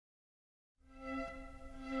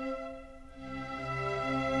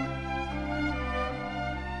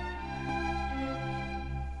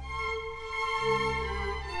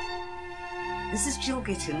This is Jill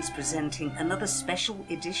Gittins presenting another special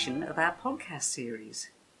edition of our podcast series.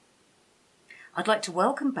 I'd like to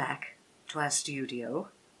welcome back to our studio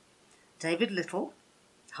David Little,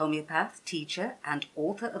 homeopath, teacher and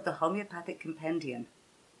author of the Homeopathic Compendium.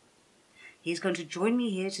 He's going to join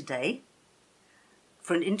me here today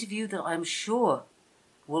for an interview that I'm sure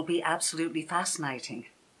will be absolutely fascinating.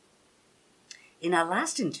 In our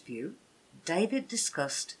last interview, David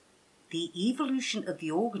discussed the evolution of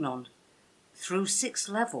the organon through 6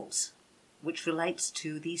 levels, which relates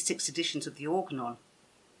to the 6 editions of the organon.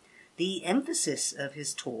 The emphasis of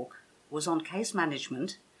his talk was on case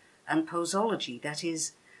management and posology, that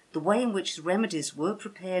is, the way in which the remedies were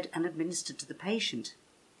prepared and administered to the patient.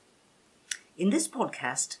 In this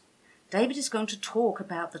podcast, David is going to talk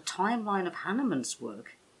about the timeline of Hahnemann's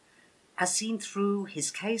work as seen through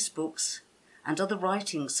his casebooks and other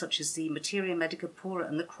writings such as the Materia Medica Pura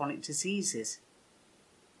and the Chronic Diseases.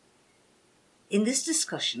 In this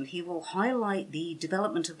discussion, he will highlight the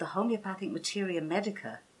development of the homeopathic Materia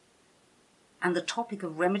Medica and the topic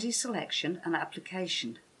of remedy selection and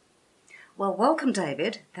application. Well, welcome,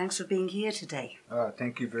 David. Thanks for being here today.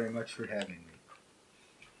 Thank you very much for having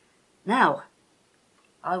me. Now,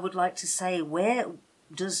 I would like to say, where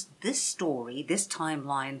does this story, this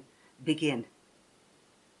timeline, begin?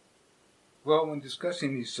 Well, when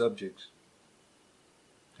discussing these subjects,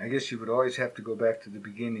 I guess you would always have to go back to the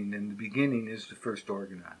beginning, and the beginning is the first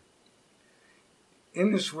organon.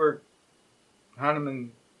 In this work,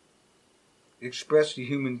 Hahnemann expressed the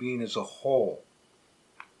human being as a whole,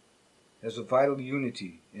 as a vital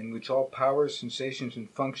unity in which all powers, sensations, and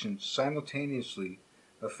functions simultaneously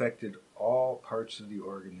affected all parts of the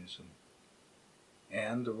organism,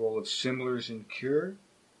 and the role of similars in cure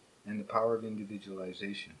and the power of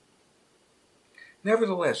individualization.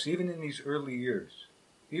 Nevertheless, even in these early years,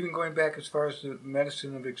 even going back as far as the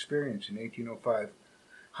medicine of experience in 1805,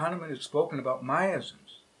 Hahnemann had spoken about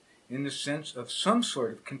miasms in the sense of some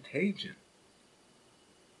sort of contagion.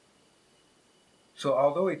 So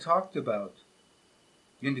although he talked about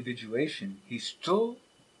individuation, he still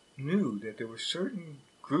knew that there were certain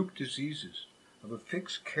group diseases of a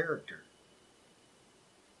fixed character,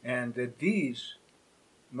 and that these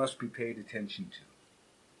must be paid attention to.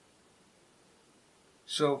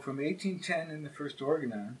 So from 1810 in the first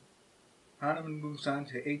organon, Hahnemann moves on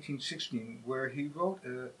to 1816, where he wrote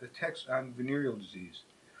a text on venereal disease.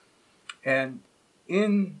 And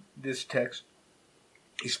in this text,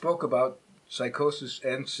 he spoke about psychosis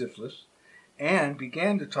and syphilis, and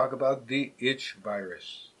began to talk about the itch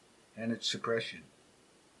virus and its suppression.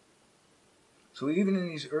 So even in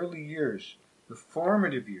these early years, the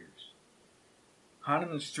formative years,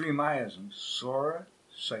 Hahnemann's 3 miasms, sora,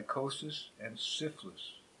 psychosis, and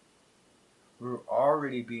syphilis, were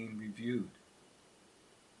already being reviewed.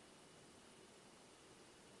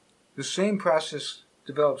 The same process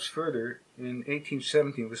develops further in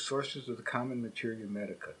 1817 with Sources of the Common Materia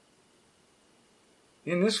Medica.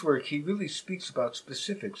 In this work, he really speaks about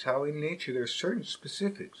specifics, how in nature there are certain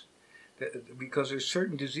specifics, because there are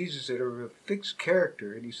certain diseases that are of a fixed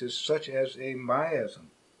character, and he says, such as a miasm,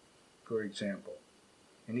 for example.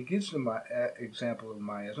 And he gives the example of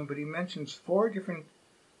miasm, but he mentions 4 different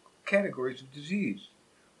categories of disease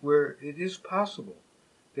where it is possible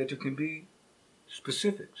that there can be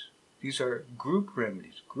specifics. These are group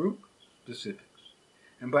remedies, group specifics.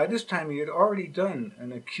 And by this time he had already done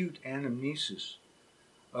an acute anamnesis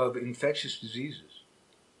of infectious diseases.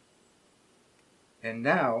 And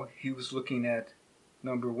now he was looking at,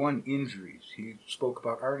 number 1, injuries. He spoke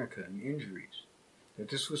about arnica and injuries. That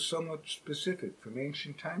this was somewhat specific. From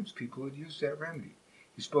ancient times, people had used that remedy.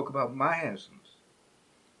 He spoke about miasms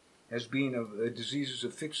as being diseases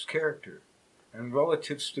of fixed character and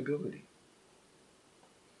relative stability.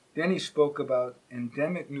 Then he spoke about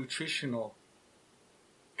endemic nutritional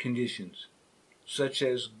conditions, such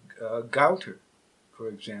as gouter, for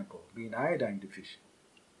example, being iodine deficient.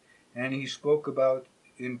 And he spoke about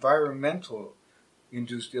environmental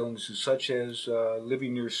induced illnesses such as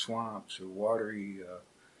living near swamps or watery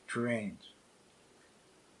terrains.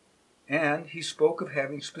 And he spoke of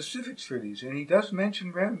having specifics for these, and he does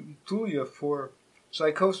mention Tulia for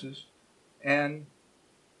psychosis and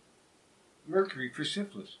mercury for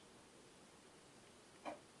syphilis.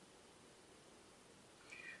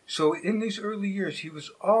 So in these early years, he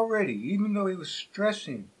was already, even though he was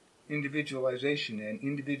stressing individualization and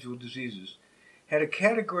individual diseases, had a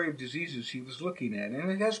category of diseases he was looking at,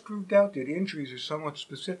 and it has proved out that injuries are somewhat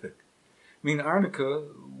specific. I mean, arnica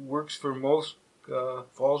works for most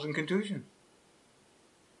falls and contusion.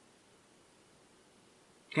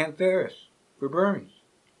 Cantharis for burns.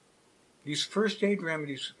 these first aid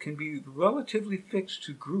remedies can be relatively fixed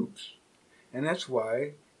to groups, and that's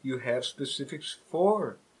why you have specifics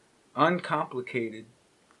for uncomplicated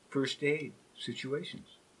first aid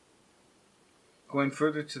situations. Going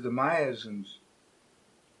further to the miasms,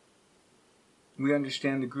 we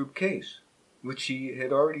understand the group case, which he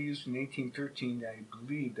had already used in 1813, I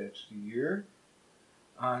believe that's the year,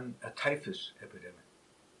 on a typhus epidemic.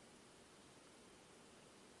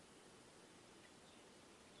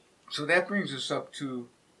 So that brings us up to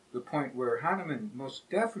the point where Hahnemann most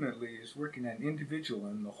definitely is working on individual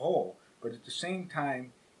and the whole, but at the same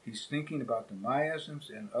time, he's thinking about the miasms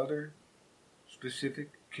and other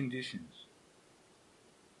specific conditions.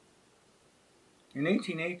 In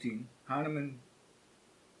 1818, Hahnemann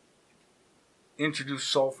introduced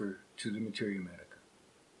sulfur to the materia medica.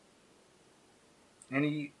 And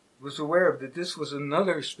he was aware of that this was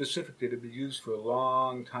another specific that had been used for a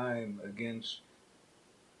long time against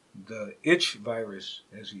the itch virus,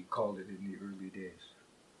 as he called it in the early days.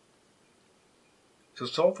 So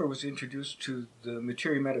sulfur was introduced to the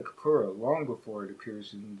materia medica pura long before it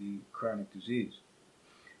appears in the chronic disease.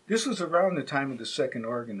 This was around the time of the second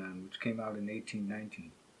organon, which came out in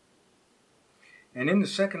 1819. And in the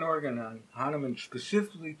second organon, Hahnemann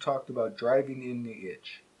specifically talked about driving in the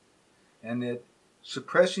itch, and that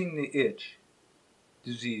suppressing the itch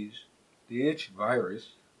disease, the itch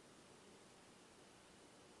virus,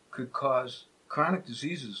 could cause chronic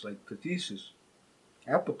diseases like phthisis,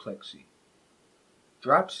 apoplexy,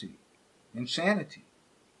 dropsy, insanity,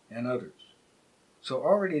 and others. So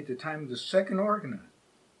already at the time of the second organon,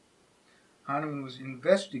 Hahnemann was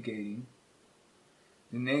investigating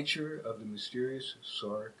the nature of the mysterious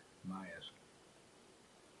psoric miasm.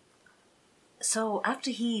 So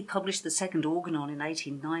after he published the second organon in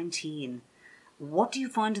 1819, what do you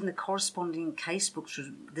find in the corresponding casebooks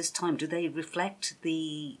this time? Do they reflect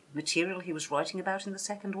the material he was writing about in the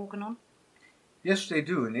second organon? Yes, they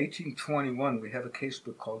do. In 1821, we have a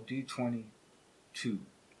casebook called D22.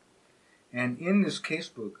 And in this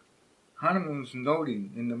casebook, Hahnemann was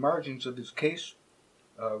noting in the margins of his case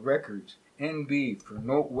records NB for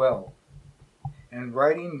note well, and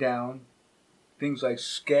writing down things like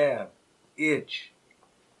scab, itch,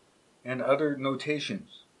 and other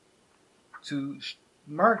notations to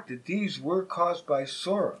mark that these were caused by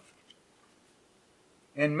psora.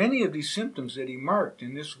 And many of these symptoms that he marked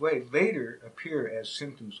in this way later appear as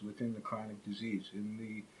symptoms within the chronic disease. In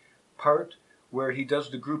the part where he does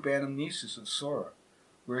the group anamnesis of psora,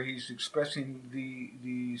 where he's expressing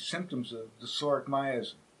the symptoms of the psoric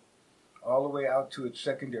miasm, all the way out to its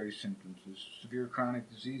secondary symptoms, the severe chronic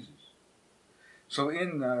diseases. So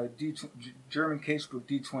in German casebook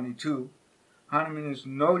D22, Hahnemann is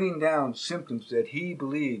noting down symptoms that he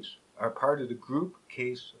believes are part of the group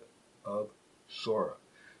case of psora.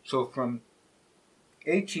 So from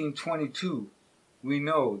 1822, we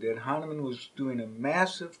know that Hahnemann was doing a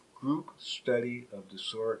massive group study of the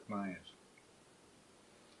psoric miasm.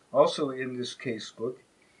 Also in this casebook,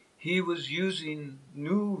 he was using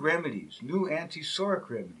new remedies, new anti-psoric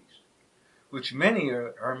remedies, which many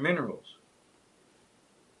are minerals.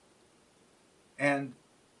 And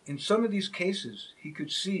in some of these cases, he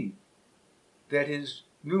could see that his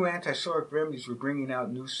new anti-psoric remedies were bringing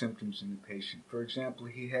out new symptoms in the patient. For example,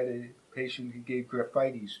 he had a patient he gave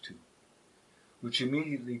graphites to, which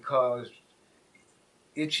immediately caused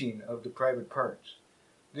itching of the private parts.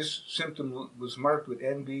 This symptom was marked with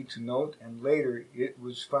NB to note, and later it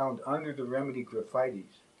was found under the remedy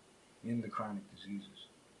graphites in the chronic diseases.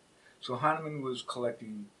 So Hahnemann was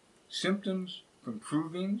collecting symptoms from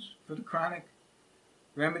provings for the chronic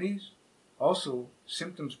remedies, also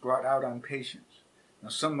symptoms brought out on patients. Now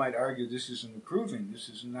some might argue this isn't a proving, this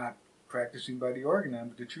is not practicing by the organon,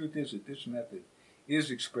 but the truth is that this method is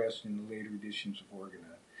expressed in the later editions of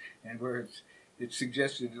organon, and where it's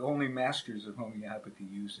suggested that only masters of homeopathy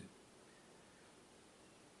use it,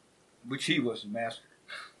 which he was a master.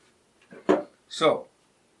 So,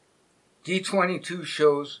 D22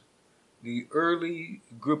 shows the early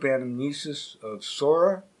group anamnesis of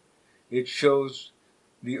psora. It shows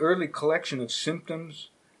the early collection of symptoms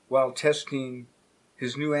while testing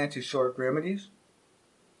his new anti-psoric remedies.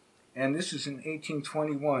 And this is in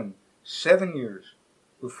 1821, 7 years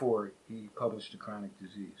before he published The Chronic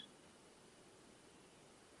Disease.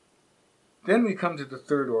 Then we come to the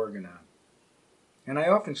third organon. And I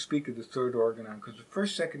often speak of the third organon because the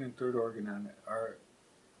first, second, and third organon are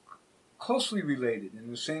closely related in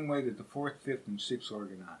the same way that the fourth, fifth, and sixth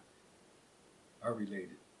organon are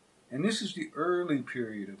related. And this is the early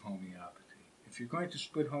period of homeopathy. If you're going to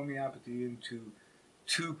split homeopathy into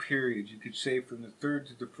two periods, you could say from the third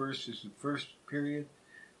to the first is the first period,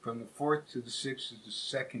 from the 4th to the 6th is the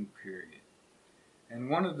second period. And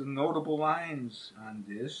one of the notable lines on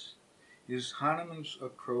this is Hahnemann's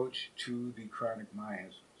approach to the chronic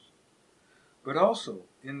miasms. But also,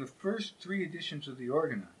 in the first 3 editions of the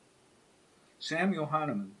Organon, Samuel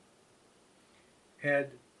Hahnemann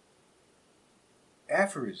had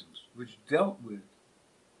aphorisms which dealt with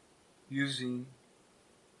using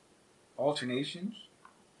alternations,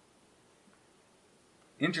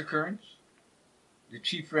 intercurrents, the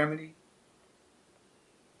chief remedy,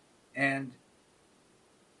 and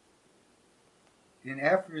in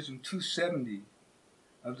aphorism 270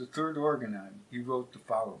 of the third Organon, he wrote the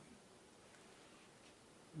following.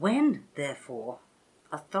 When, therefore,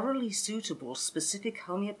 a thoroughly suitable specific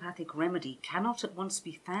homeopathic remedy cannot at once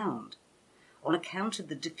be found, on account of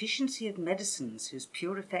the deficiency of medicines whose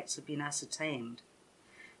pure effects have been ascertained,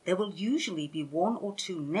 there will usually be 1 or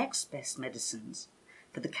 2 next best medicines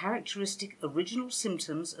for the characteristic original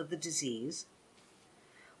symptoms of the disease,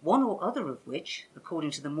 one or other of which,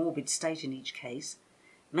 according to the morbid state in each case,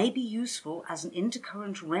 may be useful as an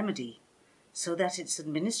intercurrent remedy, so that its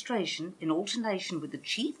administration in alternation with the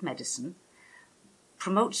chief medicine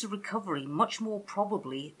promotes a recovery much more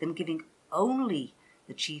probably than giving only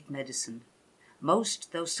the chief medicine,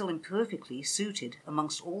 most, though still imperfectly, suited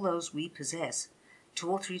amongst all those we possess, 2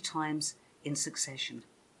 or 3 times in succession.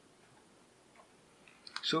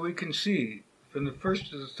 So we can see from the first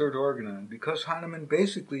to the third Organon, because Hahnemann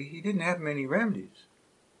basically, he didn't have many remedies.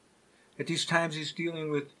 At these times he's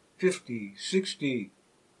dealing with 50, 60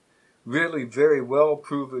 really very well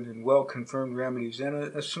proven and well confirmed remedies, and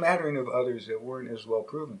a smattering of others that weren't as well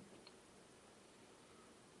proven.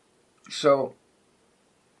 So,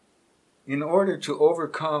 in order to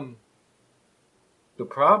overcome the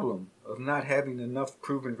problem of not having enough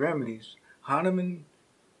proven remedies, Hahnemann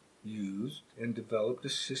used and developed a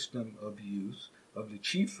system of use of the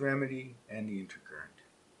chief remedy and the intercurrent.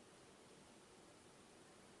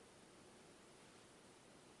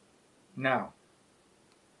 Now,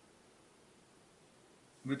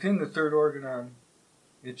 within the third Organon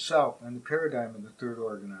itself and the paradigm of the third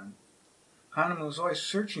Organon, Hahnemann was always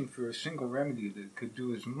searching for a single remedy that could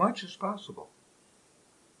do as much as possible,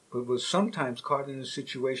 but was sometimes caught in a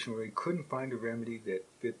situation where he couldn't find a remedy that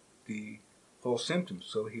fit the full symptoms.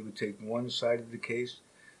 So he would take one side of the case,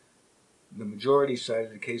 the majority side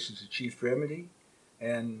of the case is the chief remedy,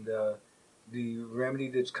 and the remedy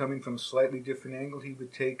that's coming from a slightly different angle he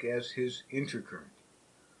would take as his intercurrent,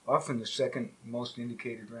 often the second most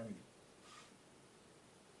indicated remedy.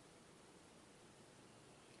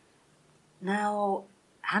 Now,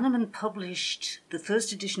 Hahnemann published the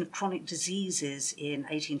first edition of Chronic Diseases in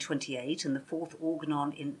 1828 and the fourth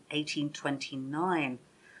Organon in 1829,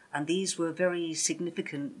 and these were very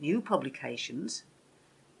significant new publications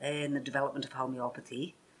in the development of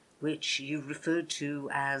homeopathy, which you referred to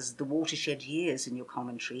as the watershed years in your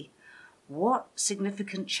commentary. What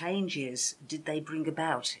significant changes did they bring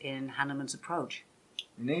about in Hahnemann's approach?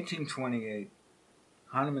 In 1828,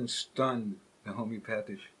 Hahnemann stunned the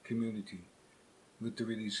homeopathic community with the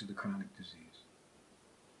release of the chronic disease.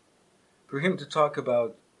 For him to talk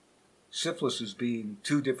about syphilis as being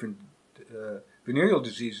 2 different, venereal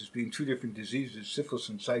diseases being 2 different diseases, syphilis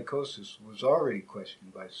and psychosis, was already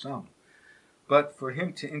questioned by some. But for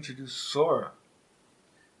him to introduce Sora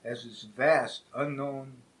as this vast,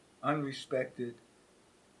 unknown, unrespected,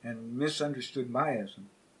 and misunderstood miasm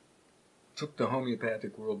took the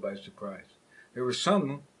homeopathic world by surprise. There were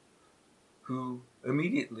some who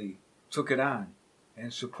immediately took it on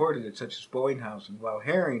and supported it, such as Boinghausen, while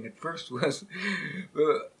Herring at first was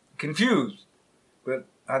confused, but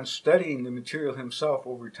on studying the material himself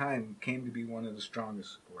over time came to be one of the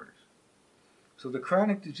strongest supporters. So in the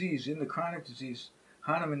chronic disease,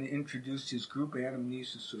 Hahnemann introduced his group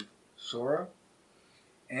anamnesis of Sora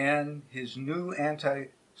and his new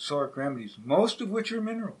anti-soric remedies, most of which are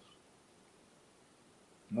minerals.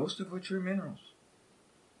 Most of which are minerals,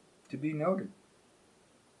 to be noted.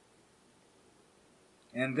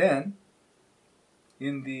 And then,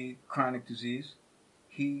 in the chronic disease,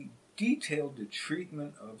 he detailed the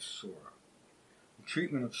treatment of Sora, the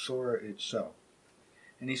treatment of Sora itself.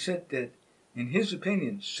 And he said that, in his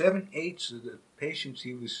opinion, 7/8 of the patients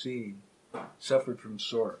he was seeing suffered from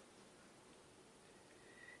Sora.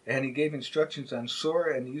 And he gave instructions on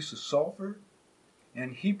Sora and the use of sulfur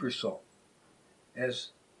and Hypersalt as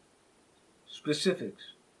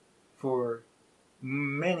specifics for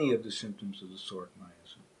many of the symptoms of the soric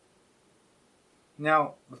miasm.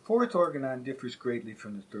 Now, the fourth Organon differs greatly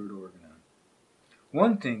from the third Organon.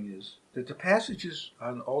 One thing is that the passages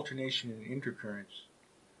on alternation and intercurrents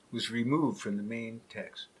was removed from the main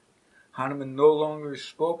text. Hahnemann no longer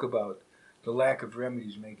spoke about the lack of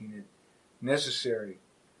remedies, making it necessary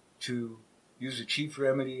to use a chief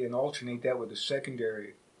remedy and alternate that with a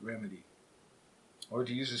secondary remedy, or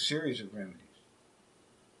to use a series of remedies.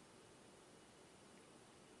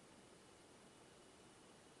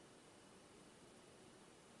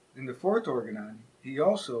 In the fourth organon, he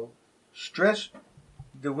also stressed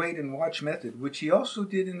the wait and watch method, which he also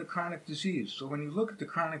did in the chronic disease. So when you look at the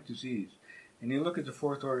chronic disease and you look at the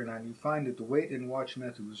fourth organon, you find that the wait and watch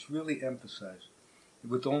method was really emphasized,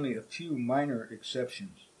 with only a few minor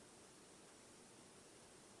exceptions.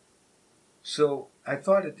 So I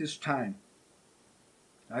thought at this time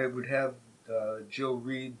I would have Jill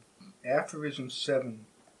read aphorism 7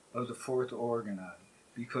 of the fourth organon,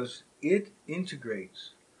 because it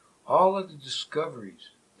integrates all of the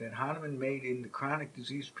discoveries that Hahnemann made in the chronic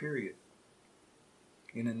disease period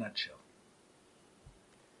in a nutshell.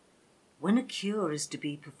 When a cure is to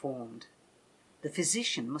be performed, the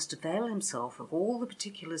physician must avail himself of all the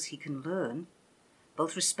particulars he can learn,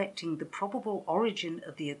 both respecting the probable origin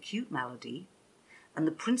of the acute malady and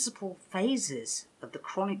the principal phases of the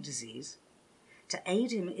chronic disease, to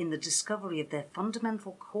aid him in the discovery of their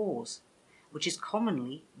fundamental cause, which is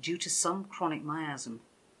commonly due to some chronic miasm.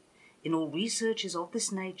 In all researches of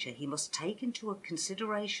this nature, he must take into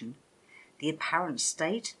consideration the apparent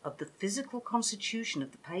state of the physical constitution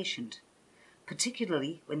of the patient,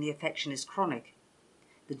 particularly when the affection is chronic,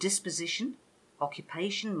 the disposition,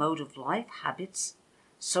 occupation, mode of life, habits,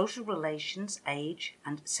 social relations, age,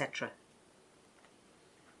 and etc.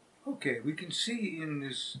 Okay, we can see in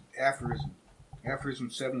this aphorism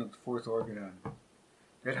 7 of the fourth organon,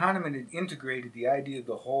 that Hahnemann had integrated the idea of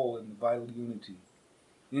the whole and the vital unity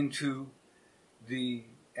into the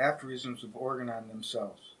aphorisms of organon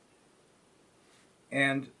themselves.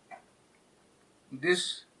 And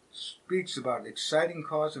this speaks about exciting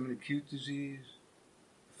cause of an acute disease,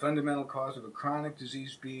 the fundamental cause of a chronic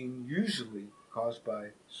disease being usually caused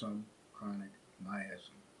by some chronic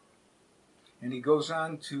miasm. And he goes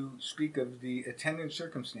on to speak of the attendant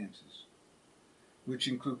circumstances, which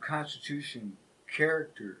include constitution,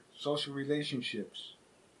 character, social relationships,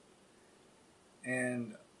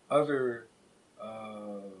 and other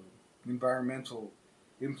environmental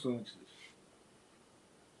influences.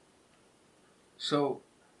 So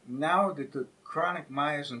now that the chronic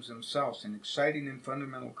miasms themselves and exciting and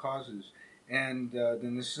fundamental causes and the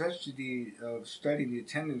necessity of studying the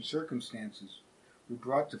attendant circumstances were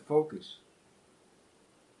brought to focus,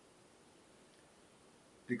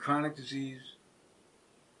 the chronic disease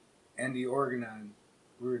and the organon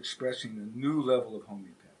were expressing a new level of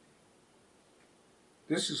homeopathy.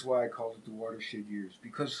 This is why I called it the watershed years,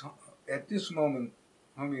 because at this moment,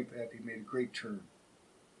 homeopathy made a great turn.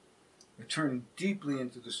 It turned deeply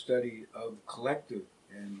into the study of collective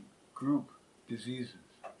and group diseases.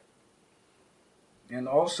 And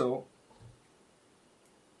also,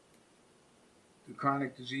 the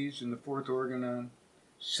chronic disease and the fourth organon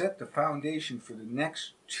set the foundation for the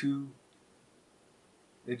next two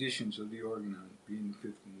editions of the organon, being the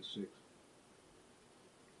fifth and the sixth.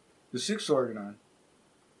 The sixth organon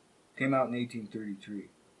came out in 1833.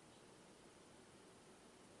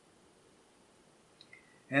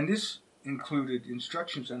 And this included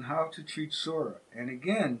instructions on how to treat psora. And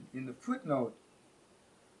again, in the footnote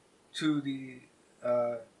to the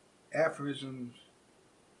aphorisms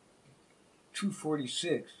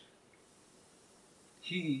 246,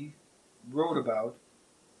 he wrote about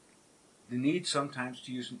the need sometimes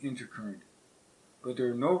to use an intercurrent, but there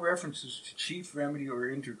are no references to chief remedy or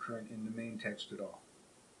intercurrent in the main text at all.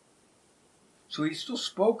 So he still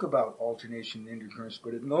spoke about alternation and intercurrents,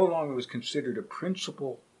 but it no longer was considered a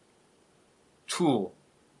principal tool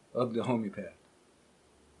of the homeopath.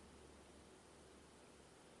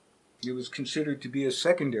 It was considered to be a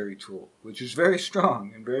secondary tool, which is very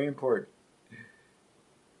strong and very important.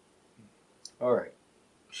 All right,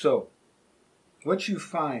 so what you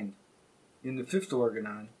find in the fifth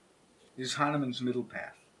organon is Hahnemann's middle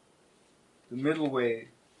path, the middle way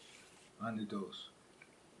on the dose.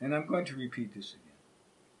 And I'm going to repeat this again.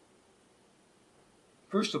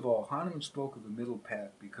 First of all, Hahnemann spoke of a middle path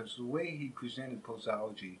because the way he presented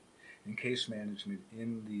posology and case management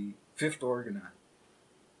in the fifth organon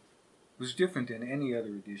was different than any other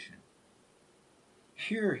edition.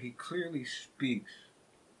 Here he clearly speaks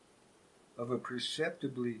of a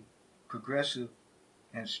perceptibly progressive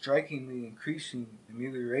and strikingly increasing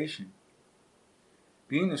amelioration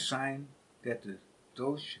being a sign that the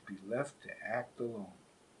dose should be left to act alone.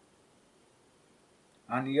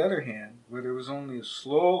 On the other hand, where there was only a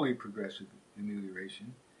slowly progressive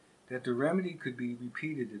amelioration, that the remedy could be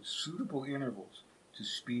repeated at suitable intervals to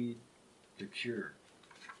speed the cure.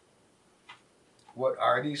 What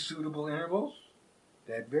are these suitable intervals?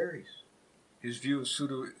 That varies. His view of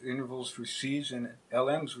suitable intervals for Cs and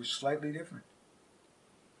LMs were slightly different.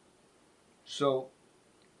 So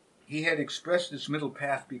he had expressed this middle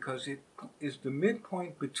path because it is the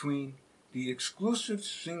midpoint between the exclusive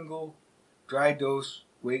single dry dose,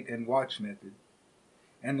 wait, and watch method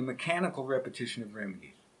and the mechanical repetition of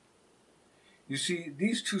remedies. You see,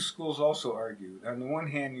 these two schools also argue. On the one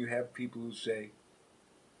hand, you have people who say,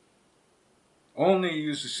 only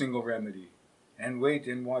use a single remedy and wait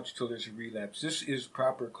and watch till there's a relapse. This is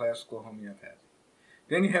proper classical homeopathy.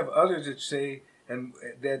 Then you have others that say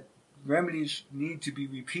that remedies need to be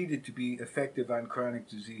repeated to be effective on chronic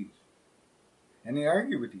disease. And they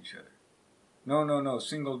argue with each other. No,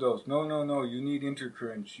 single dose. No, you need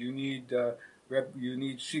intercurrents. You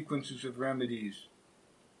need sequences of remedies.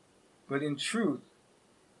 But in truth,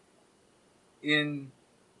 in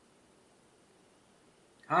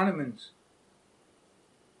Hahnemann's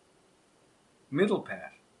middle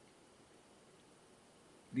path,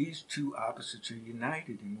 these two opposites are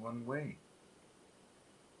united in one way.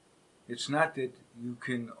 It's not that you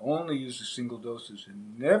can only use the single doses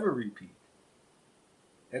and never repeat.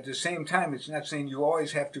 At the same time, it's not saying you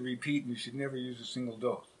always have to repeat and you should never use a single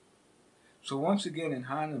dose. So once again in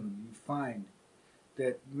Hahnemann, you find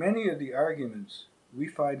that many of the arguments we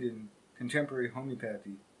find in contemporary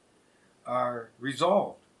homeopathy are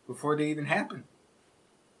resolved before they even happen.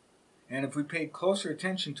 And if we paid closer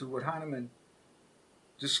attention to what Hahnemann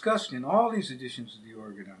discussed in all these editions of the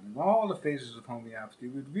Organon, in all the phases of homeopathy,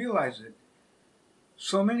 we'd realize that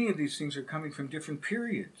so many of these things are coming from different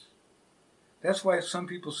periods. That's why some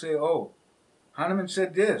people say, oh, Hahnemann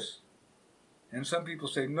said this. And some people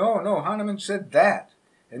say, no, Hahnemann said that.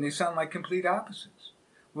 And they sound like complete opposites.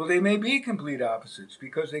 Well, they may be complete opposites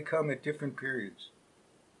because they come at different periods.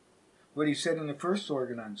 What he said in the first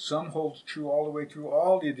Organon, some holds true all the way through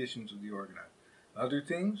all the editions of the Organon. Other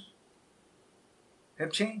things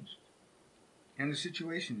have changed. And the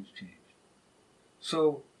situation has changed.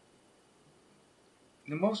 So,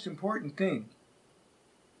 the most important thing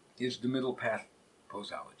is the middle path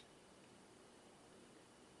posology.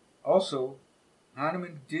 Also,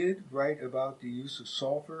 Hahnemann did write about the use of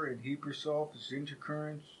sulfur and hypersulf as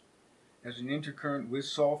intercurrents, as an intercurrent with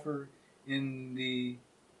sulfur in the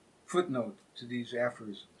footnote to these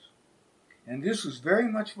aphorisms. And this was very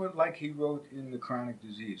much like he wrote in the chronic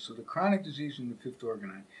disease. So the chronic disease in the fifth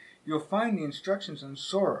Organon, you'll find the instructions on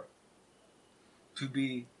Sora to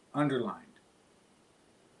be underlined.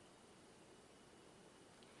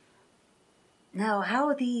 Now, how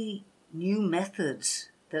are the new methods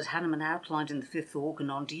that Hahnemann outlined in the fifth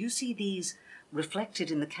Organon, do you see these reflected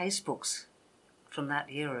in the casebooks from that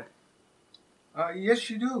era? Yes,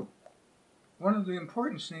 you do. One of the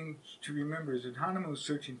important things to remember is that Hahnemann was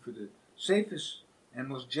searching for the safest and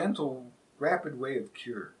most gentle, rapid way of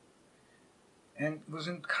cure, and was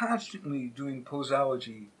constantly doing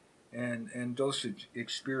posology and dosage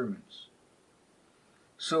experiments.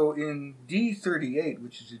 So in D38,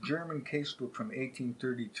 which is a German casebook from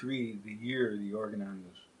 1833, the year the Organon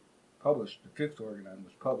was published, the fifth Organon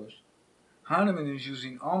was published, Hahnemann is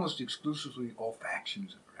using almost exclusively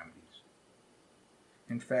olfactions of remedies.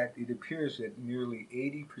 In fact, it appears that nearly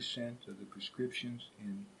 80% of the prescriptions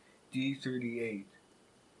in D38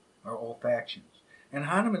 are olfactions. And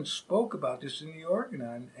Hahnemann spoke about this in the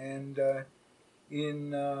Organon and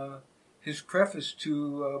in his preface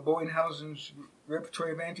to Boenhausen's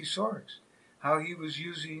repertory of antipsorics, how he was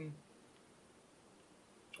using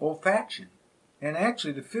olfaction. And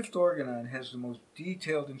actually, the fifth Organon has the most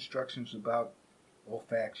detailed instructions about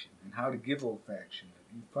olfaction and how to give olfaction.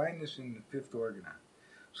 You find this in the fifth Organon.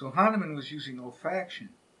 So Hahnemann was using olfaction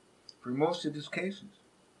for most of his cases.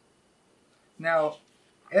 Now,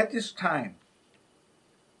 at this time,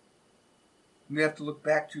 we have to look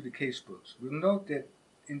back through the casebooks. We'll note that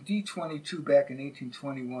in D22 back in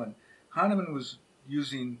 1821, Hahnemann was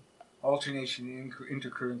using alternation,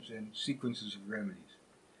 intercurrents, and sequences of remedies.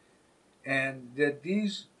 And that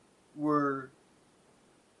these were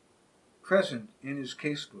present in his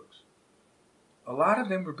casebooks. A lot of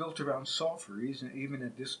them were built around sulfur, even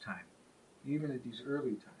at this time, even at these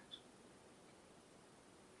early times.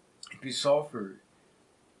 It'd be sulfur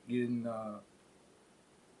in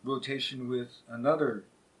rotation with another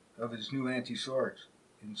of his new antipsorics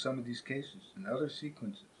in some of these cases, and other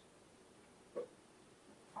sequences.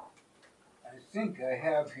 I think I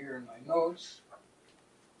have here in my notes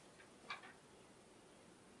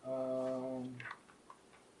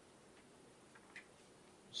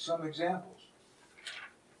some examples.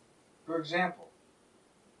 For example,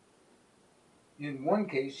 in one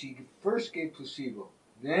case, he first gave placebo,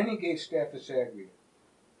 then he gave Staphylos aureus,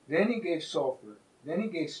 then he gave sulfur, then he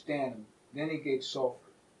gave stannum, then he gave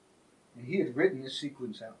sulfur. And he had written this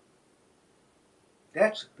sequence out.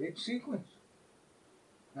 That's a big sequence.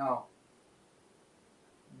 Now,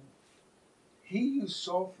 he used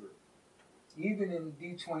sulfur, even in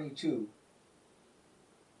D22,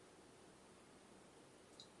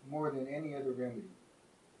 more than any other remedy.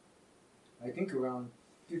 I think around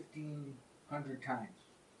 1,500 times,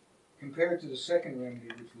 compared to the second remedy,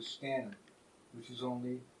 which was stannum, which is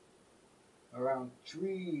only around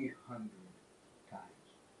 300 times.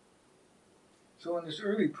 So in this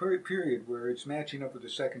early period where it's matching up with the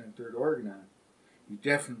second and third organon, you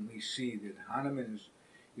definitely see that Hahnemann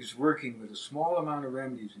is working with a small amount of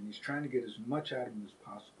remedies, and he's trying to get as much out of them as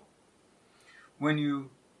possible. When you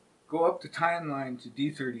go up the timeline to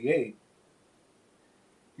D38,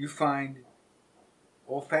 you find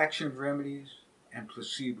olfaction of remedies and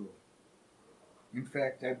placebo. In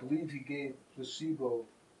fact, I believe he gave placebo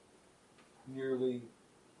nearly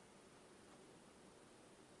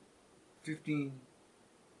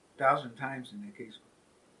 15,000 times in that case,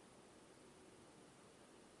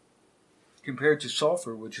 compared to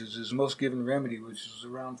sulfur, which is his most given remedy, which is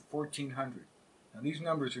around 1,400. Now, these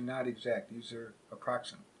numbers are not exact. These are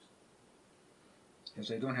approximates,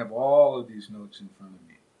 because I don't have all of these notes in front of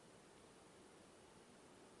me.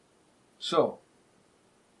 So,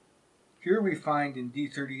 here we find in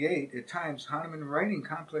D38, at times, Hahnemann writing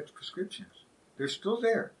complex prescriptions. They're still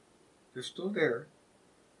there. They're still there.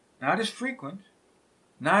 Not as frequent,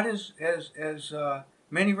 not as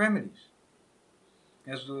many remedies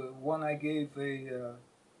as the one I gave a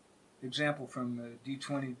example from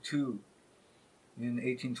D22 in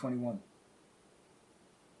 1821.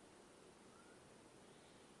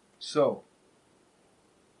 So,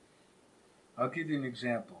 I'll give you an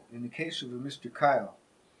example. In the case of a Mr. Kyle,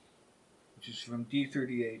 which is from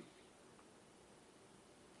D38,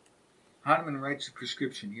 Hahnemann writes a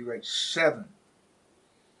prescription. He writes 7.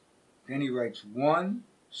 Then he writes 1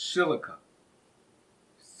 silica,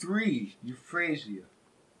 3 euphrasia,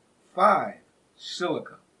 5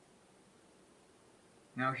 silica.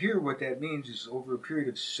 Now here what that means is over a period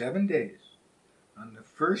of 7 days, on the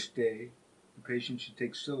first day, the patient should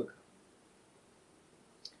take silica.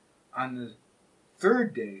 On the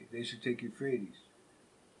third day, they should take euphrasia.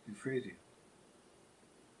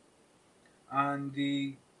 On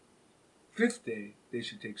the 5th day, they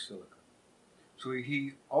should take silica. So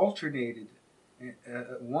he alternated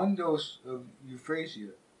 1 dose of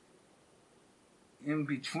euphrasia in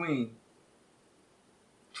between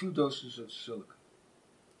 2 doses of silica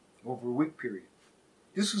over a week period.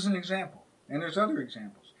 This is an example, and there's other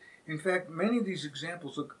examples. In fact, many of these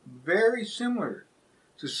examples look very similar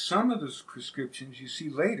to some of the prescriptions you see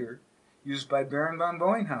later used by Baron von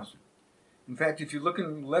Boenhausen. In fact, if you look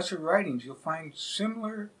in lesser writings, you'll find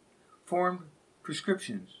similar formed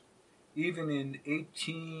prescriptions, even in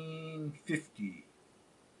 1850.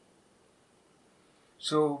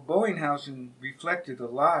 So Boenhausen reflected a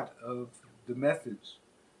lot of the methods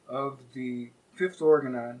of the 5th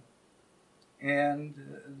organon and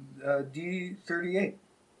D38.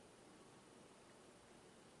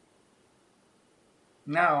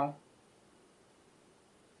 Now,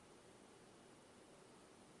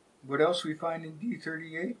 what else we find in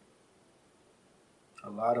D38? A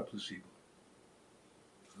lot of placebo.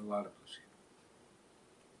 A lot of placebo.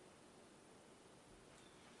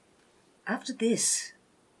 After this,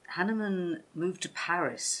 Hahnemann moved to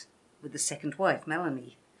Paris with the second wife,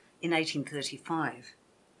 Melanie, in 1835.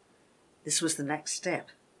 This was the next step.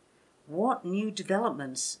 What new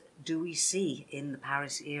developments do we see in the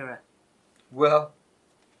Paris era? Well,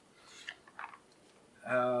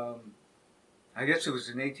 I guess it was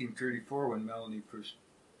in 1834 when Melanie first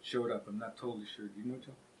showed up. I'm not totally sure. Do you know,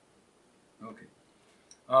 Joe? Okay.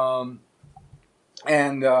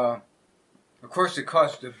 Of course, it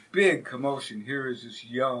caused a big commotion. Here is this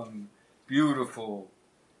young, beautiful,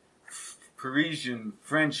 Parisian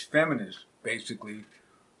French feminist, basically,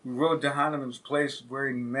 who rode to Hahnemann's place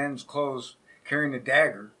wearing men's clothes, carrying a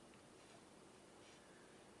dagger.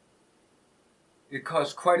 It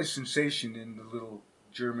caused quite a sensation in the little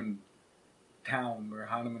German town where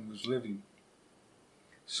Hahnemann was living.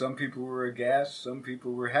 Some people were aghast, some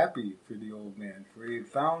people were happy for the old man, for he had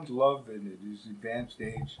found love at his advanced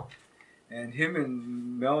age. And him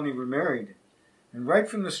and Melanie were married. And right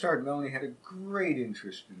from the start, Melanie had a great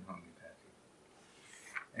interest in homeopathy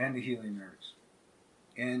and the healing arts.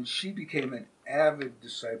 And she became an avid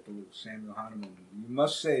disciple of Samuel Hahnemann. You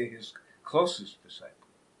must say his closest disciple,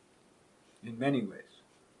 in many ways.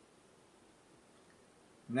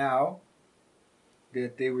 Now,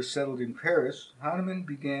 that they were settled in Paris, Hahnemann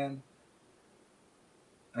began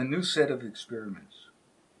a new set of experiments.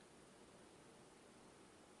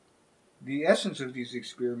 The essence of these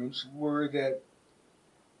experiments were that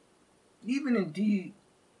even in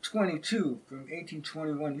D22 from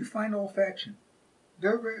 1821, you find olfaction.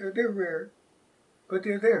 They're rare, but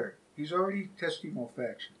they're there. He's already testing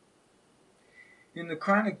olfaction. In the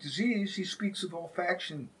chronic disease, he speaks of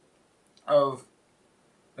olfaction of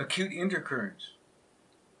acute intercurrents,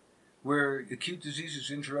 where acute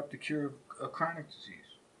diseases interrupt the cure of a chronic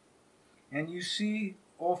disease. And you see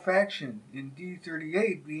olfaction in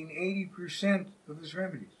D38 being 80% of his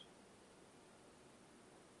remedies.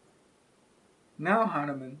 Now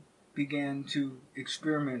Hahnemann began to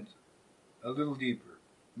experiment a little deeper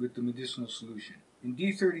with the medicinal solution. In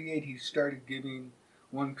D38, he started giving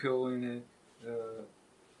one pill in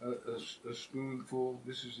a spoonful.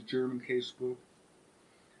 This is a German casebook.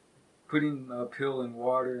 Putting a pill in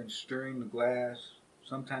water and stirring the glass,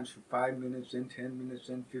 sometimes for 5 minutes, then 10 minutes,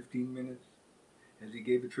 then 15 minutes, as he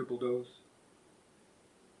gave a triple dose.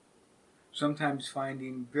 Sometimes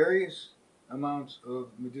finding various amounts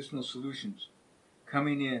of medicinal solutions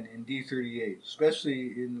coming in D38,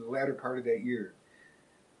 especially in the latter part of that year.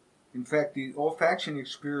 In fact, the olfaction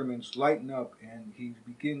experiments lighten up, and he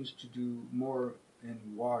begins to do more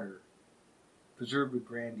in water, preserved with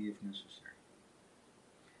brandy if necessary.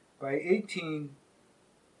 By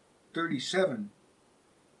 1837,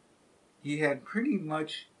 he had pretty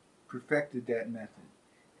much perfected that method.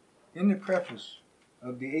 In the preface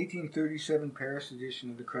of the 1837 Paris edition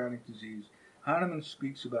of the Chronic Disease, Hahnemann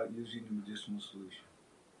speaks about using a medicinal solution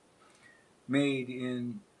made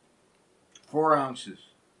in 4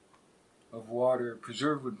 ounces of water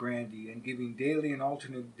preserved with brandy and giving daily and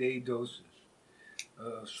alternate day doses,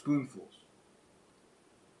 spoonfuls.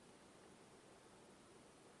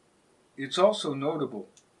 It's also notable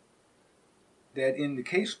that in the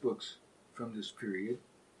casebooks from this period,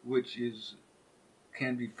 which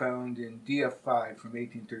can be found in DF5 from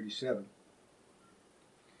 1837,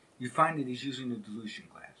 you find that he's using a dilution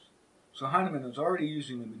glass. So Hahnemann is already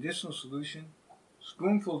using a medicinal solution,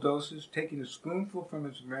 spoonful doses, taking a spoonful from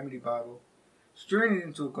his remedy bottle, stirring it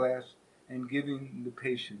into a glass, and giving the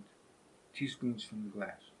patient teaspoons from the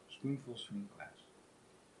glass, spoonfuls from the glass.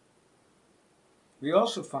 We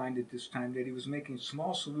also find at this time that he was making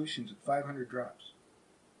small solutions of 500 drops.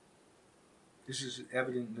 This is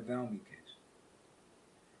evident in the Valmy case.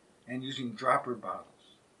 And using dropper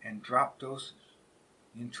bottles and drop doses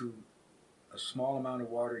into a small amount of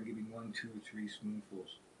water, giving 1, 2, 3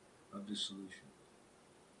 spoonfuls of this solution.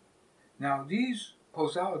 Now, these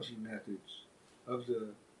posology methods of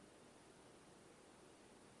the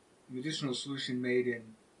medicinal solution made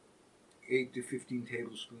in 8 to 15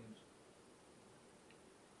 tablespoons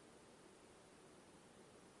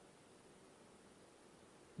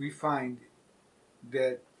we find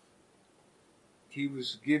that he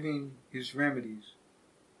was giving his remedies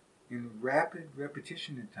in rapid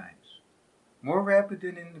repetition at times, more rapid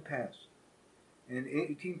than in the past. In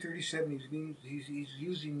 1837, he's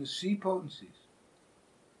using the C potencies,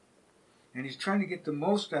 and he's trying to get the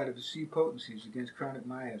most out of the C potencies against chronic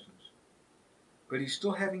miasms. But he's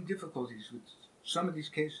still having difficulties with some of these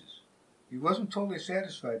cases. He wasn't totally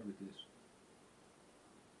satisfied with this.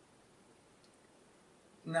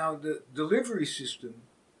 Now, the delivery system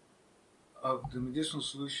of the medicinal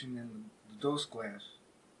solution and the dose glass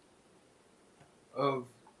of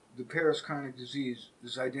the Paris chronic disease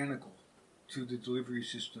is identical to the delivery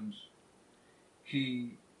systems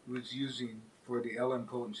he was using for the LM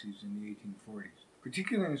potencies in the 1840s,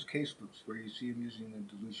 particularly in his casebooks where you see him using the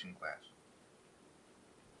dilution glass.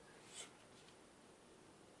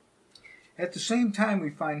 At the same time,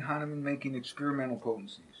 we find Hahnemann making experimental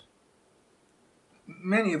potencies,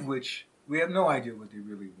 many of which we have no idea what they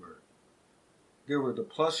really were. There were the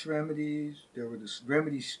plus remedies, there were the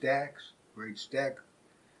remedy stacks, where he'd stack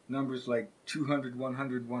numbers like 200,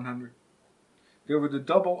 100, 100. There were the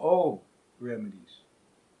double O remedies,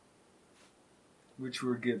 which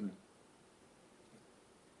were given.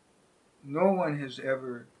 No one has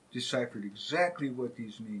ever deciphered exactly what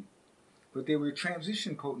these mean, but they were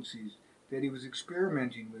transition potencies that he was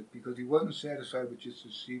experimenting with because he wasn't satisfied with just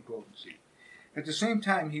the C potency. At the same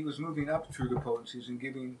time, he was moving up through the potencies and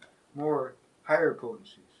giving more higher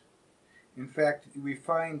potencies. In fact, we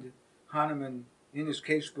find Hahnemann in his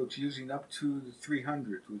casebooks using up to the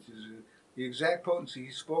 300, which is the exact potency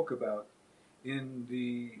he spoke about in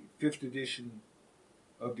the 5th edition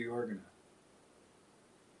of the Organon.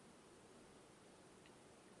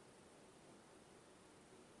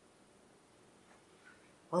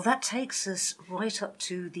 Well, that takes us right up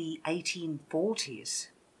to the 1840s,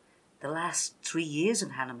 the last 3 years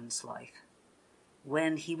of Hahnemann's life,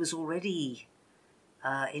 when he was already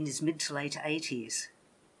in his mid to late 80s.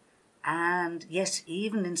 And yes,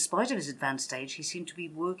 even in spite of his advanced age, he seemed to be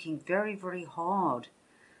working very, very hard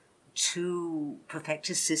to perfect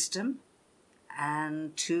his system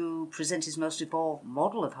and to present his most evolved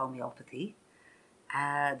model of homeopathy.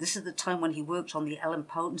 This is the time when he worked on the element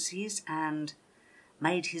potencies and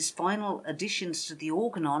made his final additions to the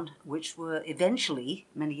organon, which were eventually,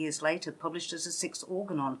 many years later, published as a sixth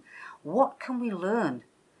organon. What can we learn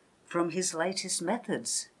from his latest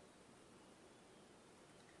methods?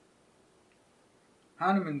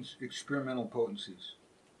 Hahnemann's experimental potencies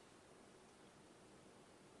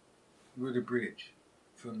were the bridge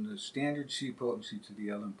from the standard C potency to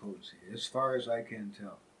the LM potency, as far as I can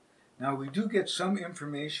tell. Now, we do get some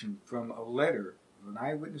information from a letter, an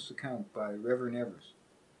eyewitness account by Reverend Evers,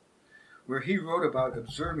 where he wrote about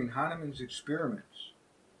observing Hahnemann's experiments,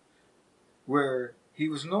 where he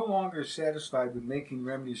was no longer satisfied with making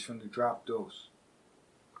remedies from the drop dose,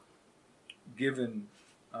 given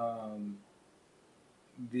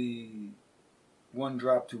the 1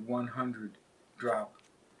 drop to 100 drop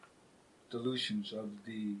dilutions of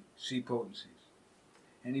the C potencies.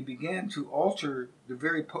 And he began to alter the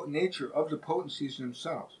very nature of the potencies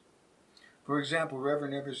themselves. For example,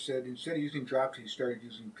 Reverend Evers said instead of using drops, he started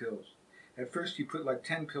using pills. At first, he put like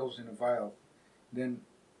 10 pills in a vial, then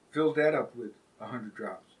filled that up with 100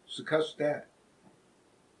 drops, succussed that.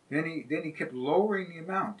 Then he kept lowering the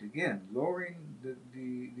amount, again, lowering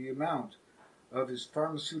the amount of his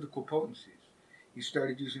pharmaceutical potencies. He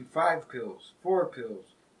started using 5 pills, 4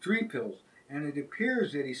 pills, 3 pills, and it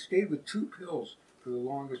appears that he stayed with 2 pills for the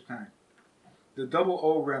longest time. The double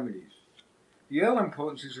O remedies. The LM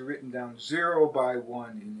potencies are written down 0 by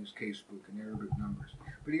 1 in his casebook in Arabic numbers.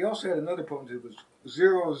 But he also had another potency that was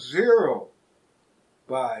 0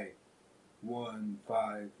 by 1,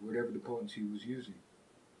 5, whatever the potency he was using.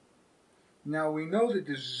 Now we know that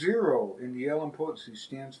the 0 in the LM potency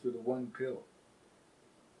stands for the 1 pill,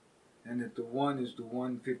 and that the 1 is the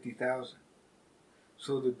 1/50,000.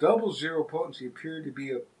 So the double 0 potency appeared to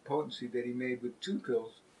be a potency that he made with 2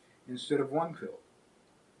 pills instead of 1 pill.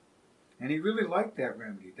 And he really liked that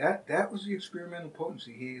remedy. That was the experimental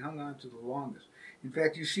potency he hung on to the longest. In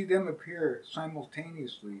fact, you see them appear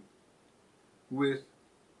simultaneously with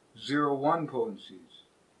 0-1 potencies,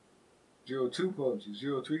 0-2 potency,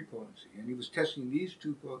 0-3 potency. And he was testing these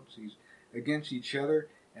 2 potencies against each other,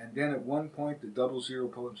 and then at one point the double 0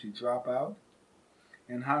 potency drop out.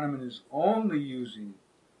 And Hahnemann is only using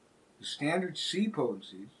the standard C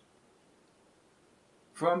potencies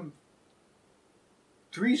from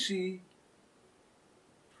 3C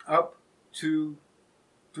up to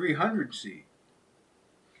 300C.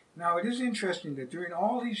 Now, it is interesting that during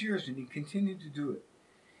all these years, and he continued to do it,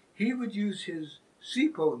 he would use his C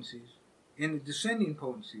potencies in the descending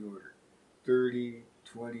potency order. 30,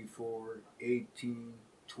 24, 18,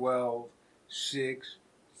 12, 6,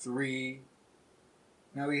 3.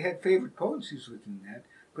 Now, he had favorite potencies within that,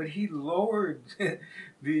 but he lowered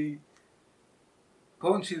the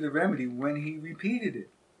potency of the remedy when he repeated it.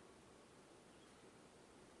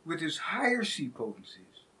 With his higher C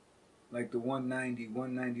potencies, like the 190,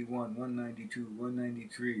 191, 192,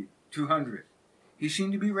 193, 200, he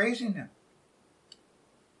seemed to be raising them.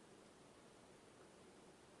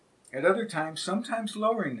 At other times, sometimes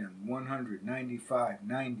lowering them, 100, 95,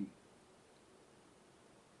 90.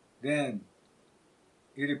 Then,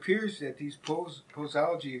 it appears that these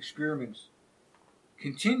posology experiments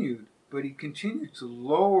continued, but he continued to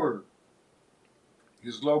lower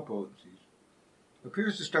his low potencies.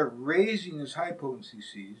 Appears to start raising his high potency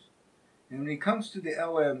Cs, and when he comes to the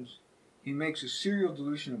LMs, he makes a serial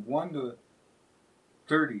dilution of 1 to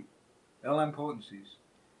 30 LM potencies.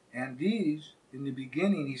 And these, in the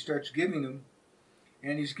beginning, he starts giving them,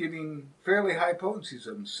 and he's giving fairly high potencies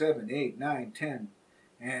of them, 7, 8, 9, 10,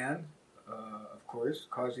 and, of course,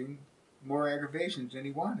 causing more aggravations than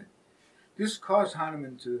he wanted. This caused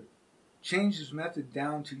Hahnemann to change his method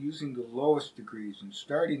down to using the lowest degrees and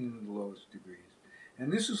starting in the lowest degrees. And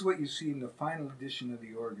this is what you see in the final edition of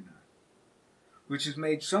the Organon, which has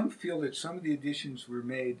made some feel that some of the editions were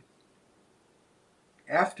made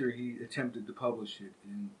after he attempted to publish it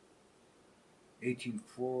in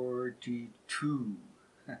 1842.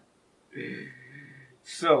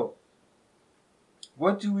 So,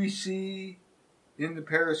 what do we see in the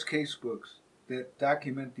Paris casebooks that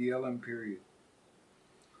document the LM period?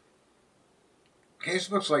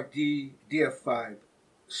 Casebooks like DF5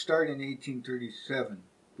 start in 1837,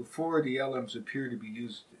 before the LMs appear to be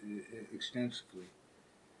used extensively.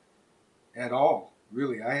 at all.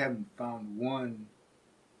 Really, I haven't found one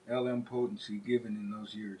LM potency given in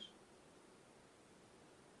those years.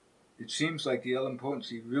 It seems like the LM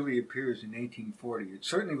potency really appears in 1840. It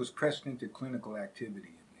certainly was pressed into clinical activity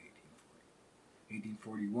in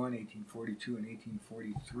 1840. 1841, 1842, and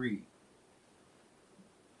 1843.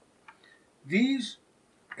 These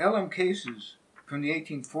LM cases from the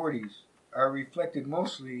 1840s are reflected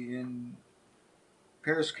mostly in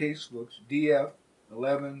Paris Casebooks, DF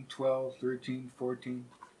 11, 12, 13, 14,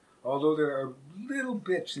 although there are little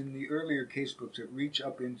bits in the earlier casebooks that reach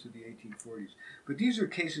up into the 1840s. But these are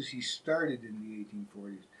cases he started in the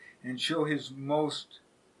 1840s and show his most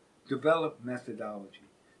developed methodology.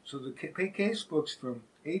 So the casebooks from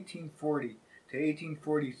 1840 to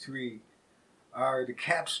 1843 are the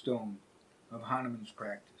capstone of Hahnemann's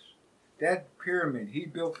practice. That pyramid he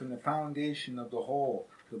built from the foundation of the whole,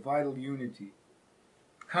 the vital unity,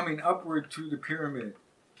 coming upward through the pyramid,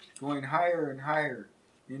 going higher and higher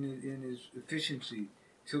in his efficiency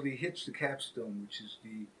till he hits the capstone, which is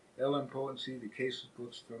the LM potency, the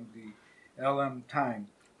casebooks from the LM time.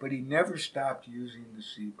 But he never stopped using the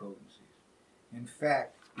C potencies. In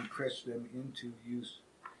fact, he pressed them into use,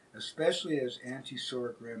 especially as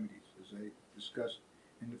anti-psoric remedies, as I discussed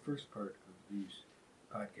in the first part of these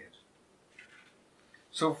podcasts.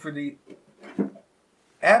 So for the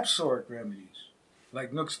absoric remedies,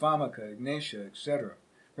 like Nux vomica, Ignatia, etc.,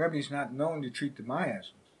 remedies not known to treat the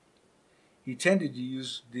miasms, he tended to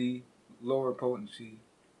use the lower potency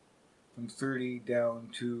from 30 down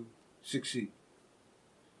to 6C.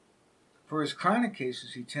 For his chronic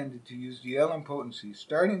cases, he tended to use the LM potency,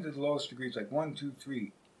 starting to the lowest degrees like 1, 2,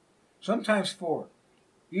 3, sometimes 4,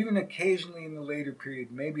 even occasionally in the later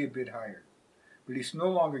period, maybe a bit higher. But he no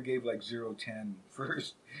longer gave like 0, 10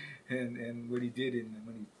 first, and what he did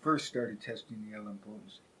when he first started testing the LM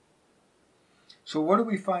potency. So what do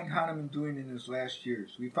we find Hahnemann doing in his last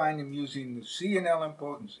years? We find him using the C and LM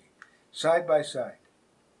potency side by side.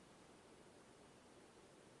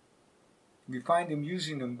 We find him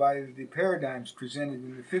using them by the paradigms presented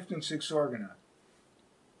in the 5th and 6th organon.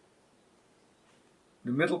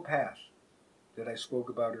 The middle path that I spoke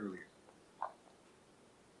about earlier.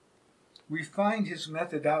 We find his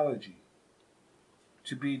methodology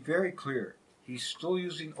to be very clear. He's still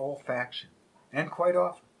using olfaction, and quite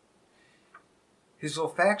often. His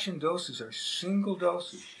olfaction doses are single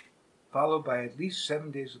doses, followed by at least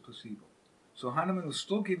 7 days of placebo. So Hahnemann was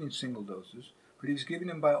still giving single doses, but he was giving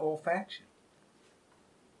them by olfaction.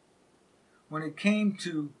 When it came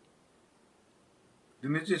to the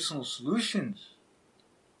medicinal solutions,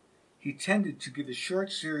 he tended to give a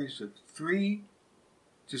short series of 3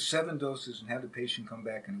 to 7 doses and have the patient come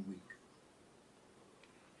back in a week.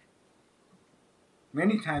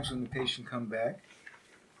 Many times when the patient come back,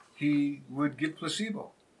 he would give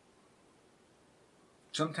placebo.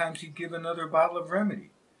 Sometimes he'd give another bottle of remedy.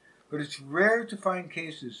 But it's rare to find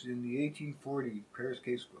cases in the 1840 Paris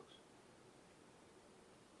casebooks.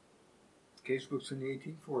 Casebooks in the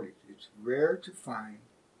 1840s. It's rare to find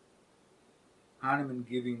Hahnemann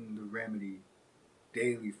giving the remedy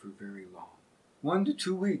daily for very long. 1 to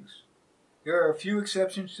 2 weeks. There are a few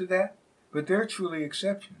exceptions to that, but they're truly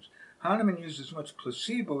exceptions. Hahnemann used as much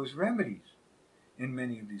placebo as remedies in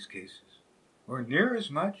many of these cases, or near as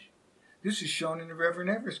much. This is shown in the Reverend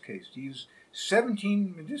Everest case. He used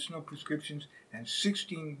 17 medicinal prescriptions and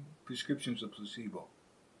 16 prescriptions of placebo.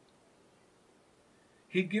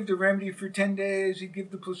 He'd give the remedy for 10 days, he'd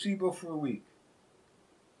give the placebo for a week.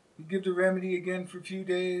 He'd give the remedy again for a few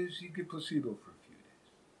days, he'd give placebo for a few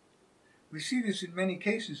days. We see this in many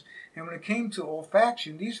cases, and when it came to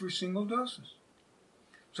olfaction, these were single doses.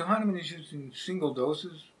 So Hahnemann is using single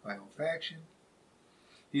doses by olfaction.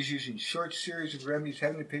 He's using short series of remedies,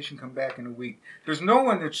 having the patient come back in a week. There's no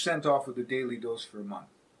one that's sent off with a daily dose for a month.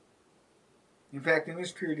 In fact, in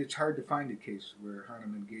this period, it's hard to find a case where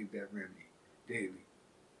Hahnemann gave that remedy daily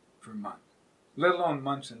for a month, let alone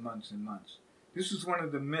months and months and months. This is one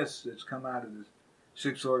of the myths that's come out of the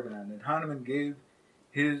 6th organon, that Hahnemann gave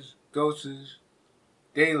his doses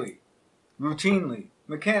daily, routinely,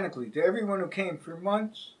 mechanically, to everyone who came for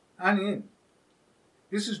months on end.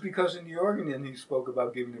 This is because in the organon he spoke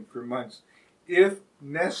about giving it for months, if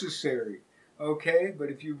necessary. Okay, but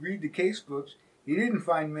if you read the case books, he didn't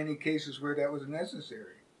find many cases where that was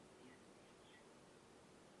necessary.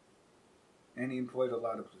 And he employed a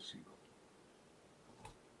lot of placebo.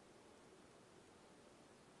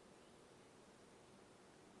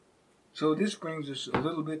 So this brings us a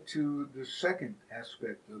little bit to the second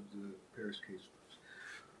aspect of the Paris case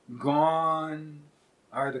books. Gone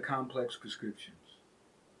are the complex prescriptions.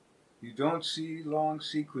 You don't see long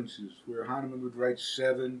sequences where Hahnemann would write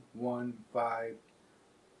 7, 1, 5,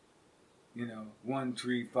 1,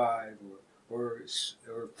 3, 5, or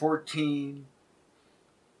 14,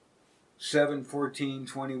 7, 14,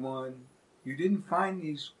 21. You didn't find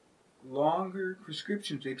these longer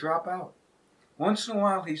prescriptions. They drop out. Once in a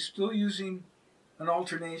while, he's still using an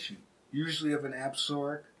alternation, usually of an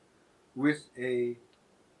absoric with a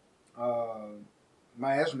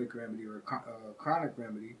miasmic remedy or a chronic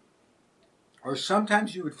remedy. Or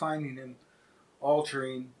sometimes you would find him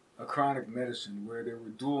altering a chronic medicine where there were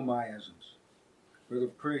dual miasms, where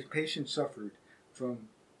the patient suffered from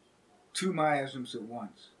 2 miasms at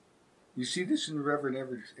once. You see this in the Reverend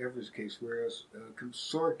Evers case, where a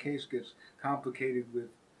sore case gets complicated with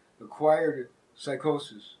acquired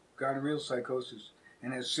psychosis, gonorrheal psychosis,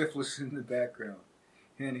 and has syphilis in the background.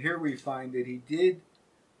 And here we find that he did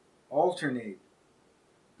alternate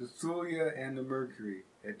the Thulia and the Mercury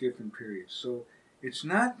at different periods. So it's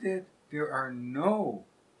not that there are no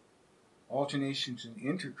alternations and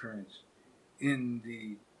intercurrents in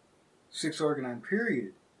the 6-organon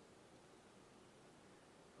period,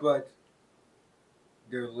 but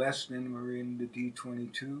they're less than were in the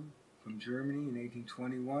D22 from Germany in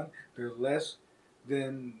 1821. They're less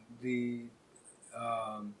than the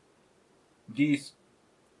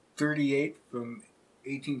D38 from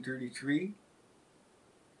 1833.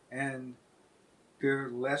 And they're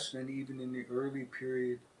less than even in the early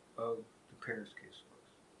period of the Paris Casebooks.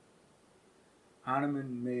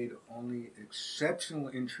 Hahnemann made only exceptional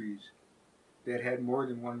entries that had more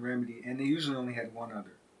than one remedy, and they usually only had one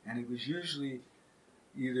other. And it was usually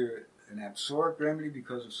either an absoric remedy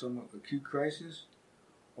because of some acute crisis,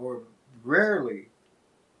 or rarely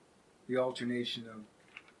the alternation of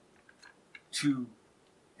 2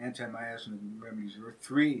 anti-miasmic remedies or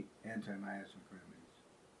 3 anti-miasmic remedies,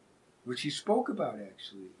 which he spoke about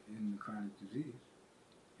actually in the chronic disease,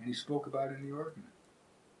 and he spoke about in the organon.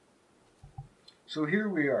 So here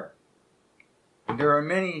we are. There are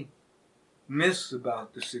many myths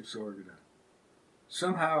about the 6-organon.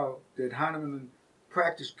 Somehow that Hahnemann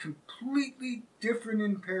practiced completely different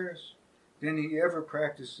in Paris than he ever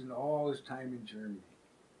practiced in all his time in Germany,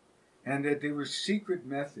 and that they were secret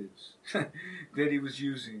methods that he was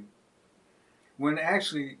using, when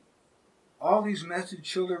actually all these methods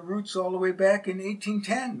show their roots all the way back in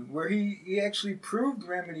 1810, where he actually proved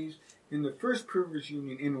remedies in the first Provers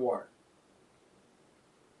Union in water.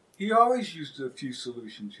 He always used a few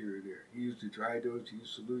solutions here or there. He used a dry dose, he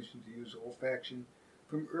used solutions, he used olfaction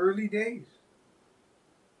from early days.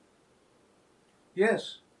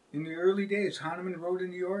 Yes, in the early days, Hahnemann wrote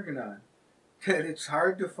in the organon that it's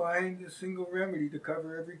hard to find a single remedy to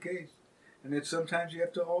cover every case, and that sometimes you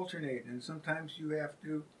have to alternate, and sometimes you have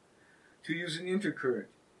to use an intercurrent.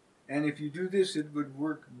 And if you do this, it would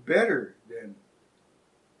work better than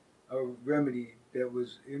a remedy that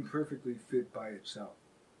was imperfectly fit by itself.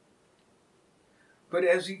 But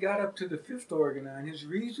as he got up to the 5th organon, his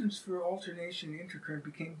reasons for alternation and intercurrent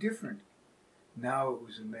became different. Now it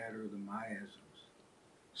was a matter of the miasms.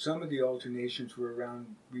 Some of the alternations were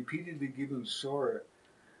around repeatedly giving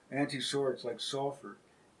antisorics like sulfur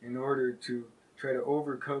in order to try to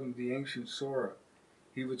overcome the ancient sora.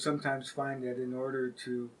 He would sometimes find that in order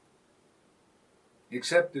to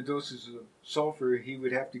accept the doses of sulfur, he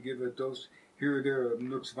would have to give a dose here or there of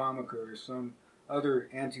nux vomica or some other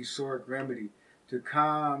antisoric remedy to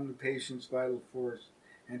calm the patient's vital force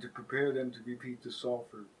and to prepare them to repeat the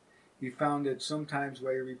sulfur. He found that sometimes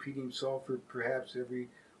while you're repeating sulfur, perhaps every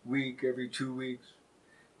week, every 2 weeks,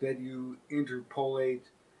 that you interpolate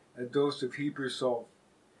a dose of hypersulf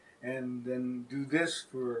and then do this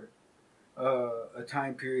for a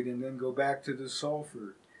time period and then go back to the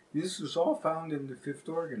sulfur. This was all found in the 5th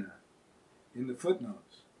organon, in the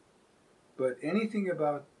footnotes. But anything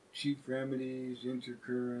about chief remedies,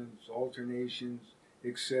 intercurrents, alternations,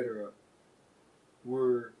 etc.,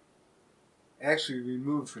 were actually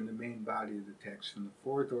removed from the main body of the text, from the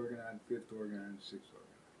 4th organon, 5th organon, and 6th organon.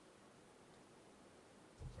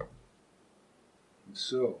 And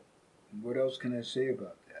so, what else can I say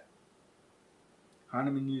about that?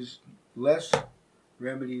 Hahnemann used less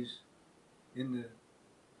remedies in the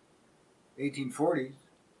 1840s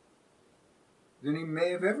than he may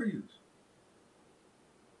have ever used.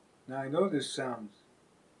 Now, I know this sounds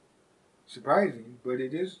surprising, but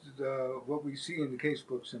it is what we see in the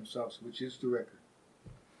casebooks themselves, which is the record.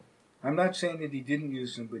 I'm not saying that he didn't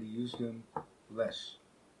use them, but he used them less.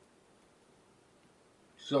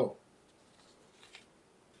 So,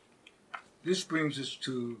 this brings us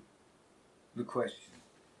to the question: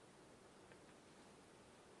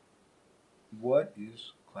 what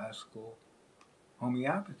is classical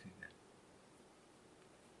homeopathy then?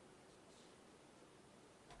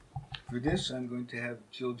 For this, I'm going to have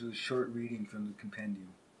Jill do a short reading from the compendium,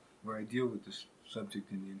 where I deal with this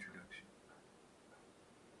subject in the introduction.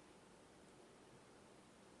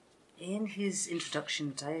 In his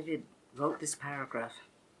introduction, David wrote this paragraph.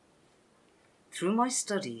 Through my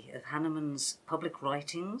study of Hahnemann's public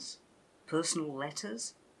writings, personal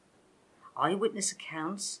letters, eyewitness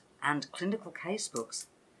accounts, and clinical casebooks,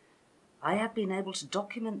 I have been able to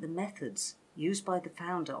document the methods used by the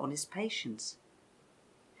founder on his patients.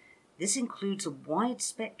 This includes a wide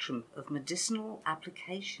spectrum of medicinal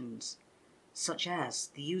applications, such as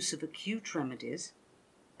the use of acute remedies,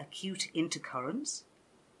 acute intercurrents,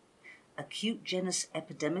 acute genus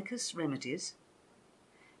epidemicus remedies,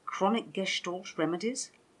 chronic gestalt remedies,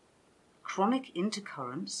 chronic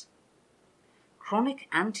intercurrents, chronic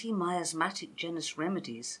anti-miasmatic genus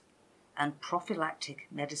remedies, and prophylactic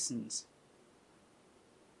medicines.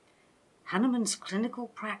 Hahnemann's clinical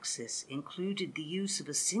praxis included the use of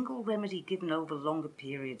a single remedy given over longer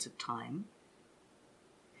periods of time,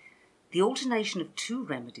 the alternation of two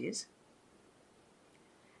remedies,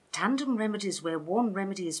 tandem remedies where one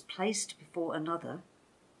remedy is placed before another,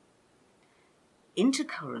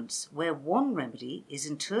 intercurrents where one remedy is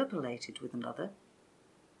interpolated with another,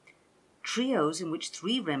 trios in which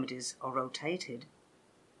 3 remedies are rotated,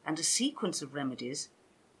 and a sequence of remedies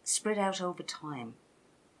spread out over time.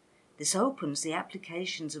 This opens the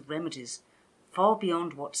applications of remedies far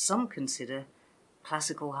beyond what some consider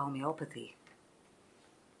classical homeopathy.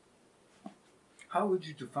 How would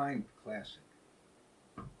you define classic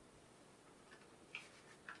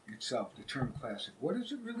itself, the term classic? What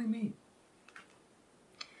does it really mean?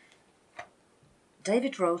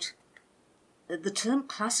 David wrote that the term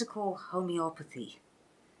classical homeopathy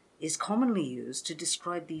is commonly used to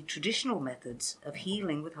describe the traditional methods of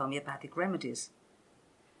healing with homeopathic remedies.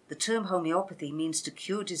 The term homeopathy means to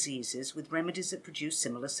cure diseases with remedies that produce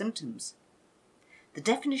similar symptoms. The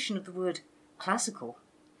definition of the word classical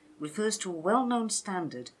refers to a well-known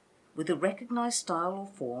standard with a recognized style or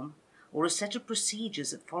form, or a set of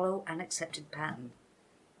procedures that follow an accepted pattern.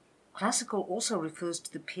 Classical also refers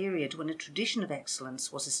to the period when a tradition of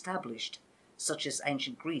excellence was established, such as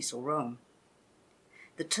ancient Greece or Rome.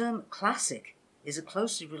 The term classic is a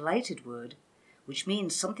closely related word which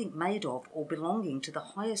means something made of or belonging to the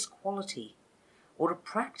highest quality, or a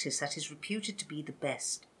practice that is reputed to be the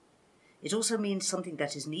best. It also means something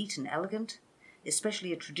that is neat and elegant,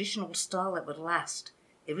 especially a traditional style that would last,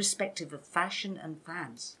 irrespective of fashion and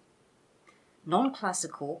fads.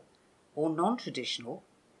 Non-classical or non-traditional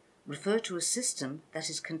refer to a system that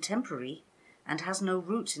is contemporary and has no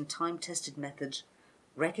roots in time-tested methods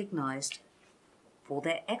recognized for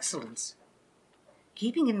their excellence.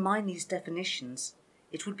 Keeping in mind these definitions,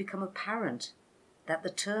 it would become apparent that the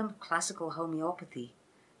term classical homeopathy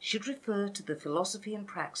should refer to the philosophy and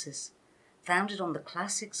praxis founded on the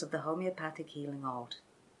classics of the homeopathic healing art.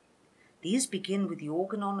 These begin with the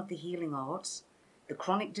organon of the healing arts, the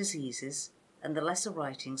chronic diseases, and the lesser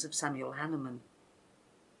writings of Samuel Hahnemann.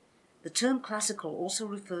 The term classical also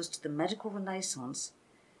refers to the medical renaissance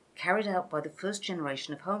carried out by the first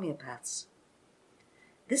generation of homeopaths.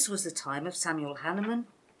 This was the time of Samuel Hahnemann,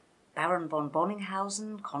 Baron von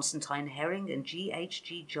Bonninghausen, Constantine Hering, and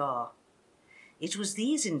G.H.G. Jar. It was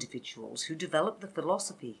these individuals who developed the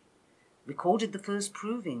philosophy, recorded the first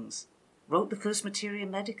provings, wrote the first materia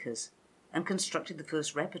medicas, and constructed the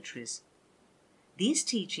first repertories. These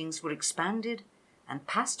teachings were expanded and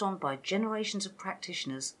passed on by generations of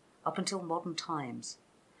practitioners up until modern times.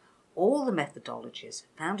 All the methodologies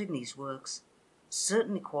found in these works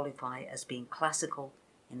certainly qualify as being classical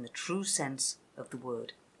in the true sense of the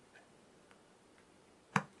word.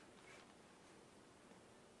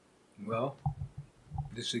 Well,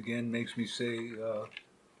 this again makes me say,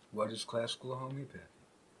 what is classical homeopathy?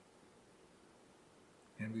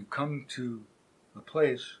 And we've come to a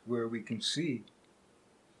place where we can see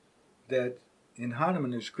that in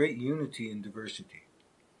Hahnemann there's great unity and diversity.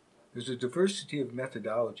 There's a diversity of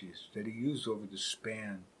methodologies that he used over the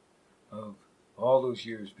span of all those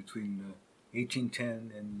years between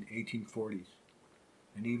 1810 and 1840s,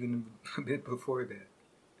 and even a bit before that.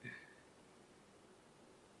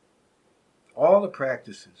 All the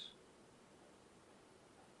practices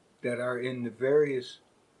that are in the various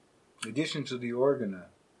editions of the Organon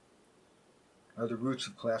are the roots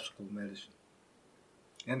of classical medicine.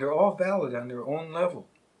 And they're all valid on their own level.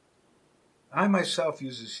 I myself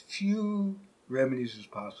use as few remedies as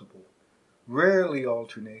possible, rarely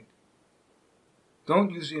alternate,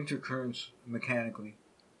 don't use intercurrents mechanically,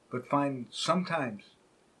 but find sometimes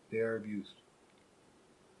they are of use.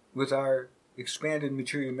 With our expanded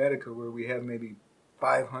materia medica, where we have maybe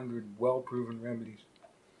 500 well-proven remedies,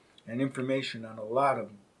 and information on a lot of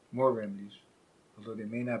more remedies, although they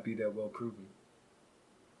may not be that well proven.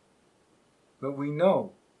 But we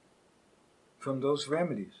know from those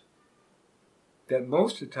remedies that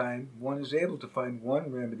most of the time one is able to find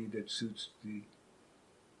one remedy that suits the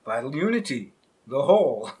vital unity, the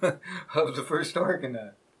whole of the first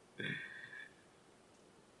organon.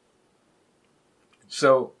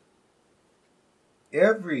 So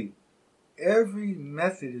every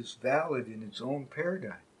method is valid in its own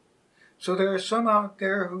paradigm. So there are some out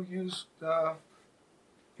there who use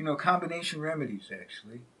combination remedies,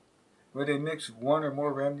 actually, where they mix one or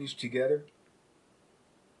more remedies together.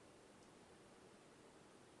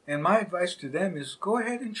 And my advice to them is go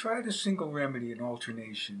ahead and try the single remedy in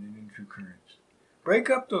alternation and intercurrence. Break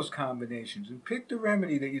up those combinations and pick the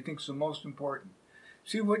remedy that you think is the most important.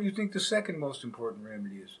 See what you think the second most important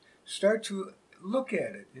remedy is. Start to look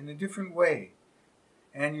at it in a different way.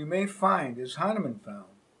 And you may find, as Hahnemann found,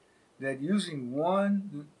 that using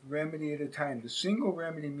one remedy at a time, the single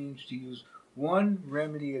remedy means to use one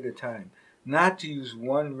remedy at a time, not to use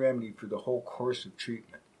one remedy for the whole course of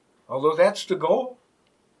treatment. Although that's the goal,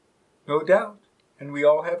 no doubt. And we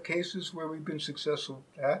all have cases where we've been successful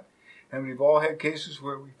at that, and we've all had cases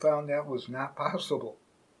where we found that was not possible.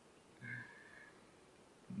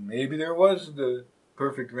 Maybe there was the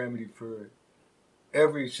perfect remedy for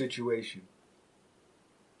every situation,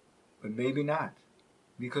 but maybe not.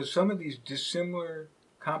 Because some of these dissimilar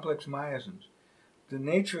complex miasms, the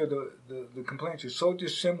nature of the complaints are so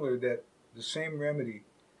dissimilar that the same remedy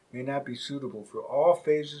may not be suitable for all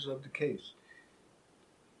phases of the case.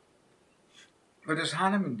 But as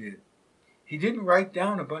Hahnemann did, he didn't write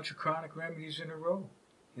down a bunch of chronic remedies in a row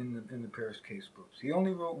in the Paris Casebooks. He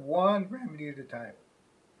only wrote one remedy at a time.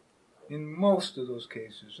 In most of those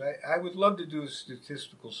cases, I would love to do a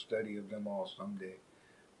statistical study of them all someday,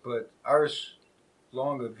 but ars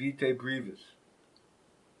longa vitae brevis.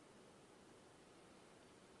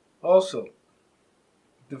 Also,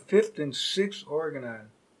 the fifth and sixth organon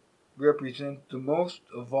represent the most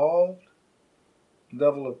evolved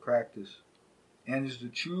level of practice and is the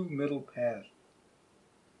true middle path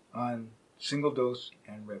on single dose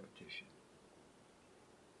and repetition.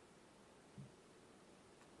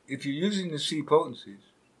 If you're using the C potencies,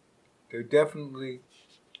 they're definitely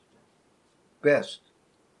best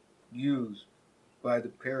used by the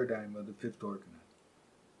paradigm of the fifth organon.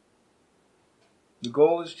 The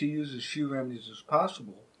goal is to use as few remedies as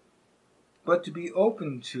possible, but to be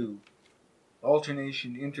open to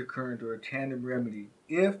alternation, intercurrent, or a tandem remedy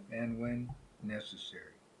if and when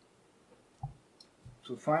necessary.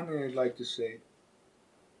 So finally, I'd like to say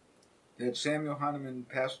that Samuel Hahnemann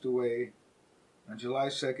passed away on July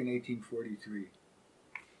 2nd, 1843,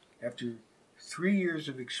 after 3 years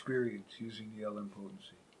of experience using the LM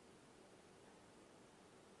potency.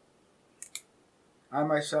 I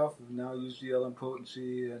myself have now used the LM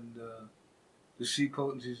potency and the C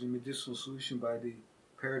potencies in medicinal solution by the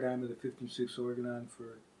paradigm of the fifth and sixth organon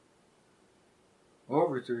for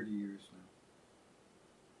over 30 years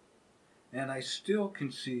now. And I still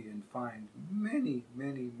can see and find many,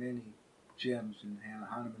 many, many gems in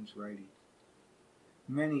Hahnemann's writing.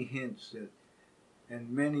 Many hints and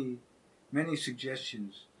many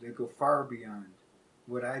suggestions that go far beyond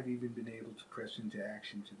what I've even been able to press into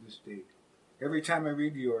action to this date. Every time I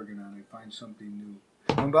read the organon, I find something new.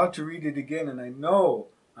 I'm about to read it again, and I know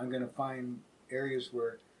I'm going to find areas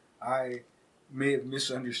where I may have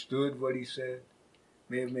misunderstood what he said,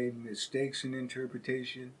 may have made mistakes in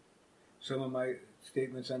interpretation. Some of my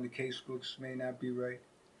statements on the casebooks may not be right,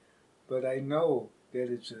 but I know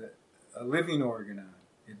that it's a living organon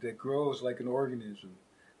that grows like an organism.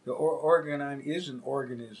 The organon is an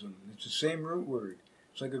organism. It's the same root word.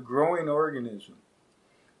 It's like a growing organism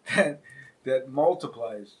that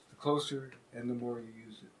multiplies the closer and the more you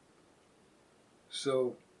use it.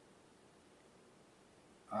 So,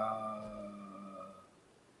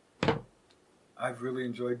 I've really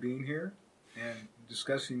enjoyed being here and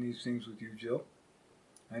discussing these things with you, Jill.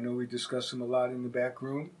 I know we discuss them a lot in the back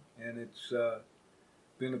room, and it's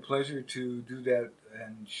been a pleasure to do that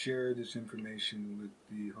and share this information with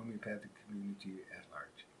the homeopathic community at large.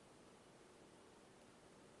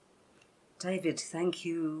 David, thank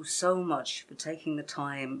you so much for taking the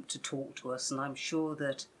time to talk to us, and I'm sure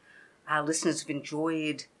that our listeners have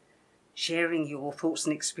enjoyed sharing your thoughts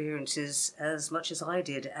and experiences as much as I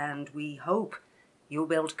did, and we hope you'll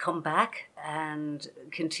be able to come back and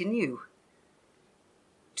continue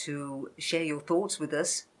to share your thoughts with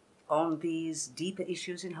us on these deeper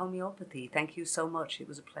issues in homeopathy. Thank you so much. It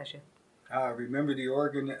was a pleasure. Remember, the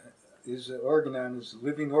organon is a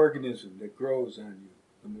living organism that grows on you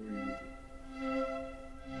the more you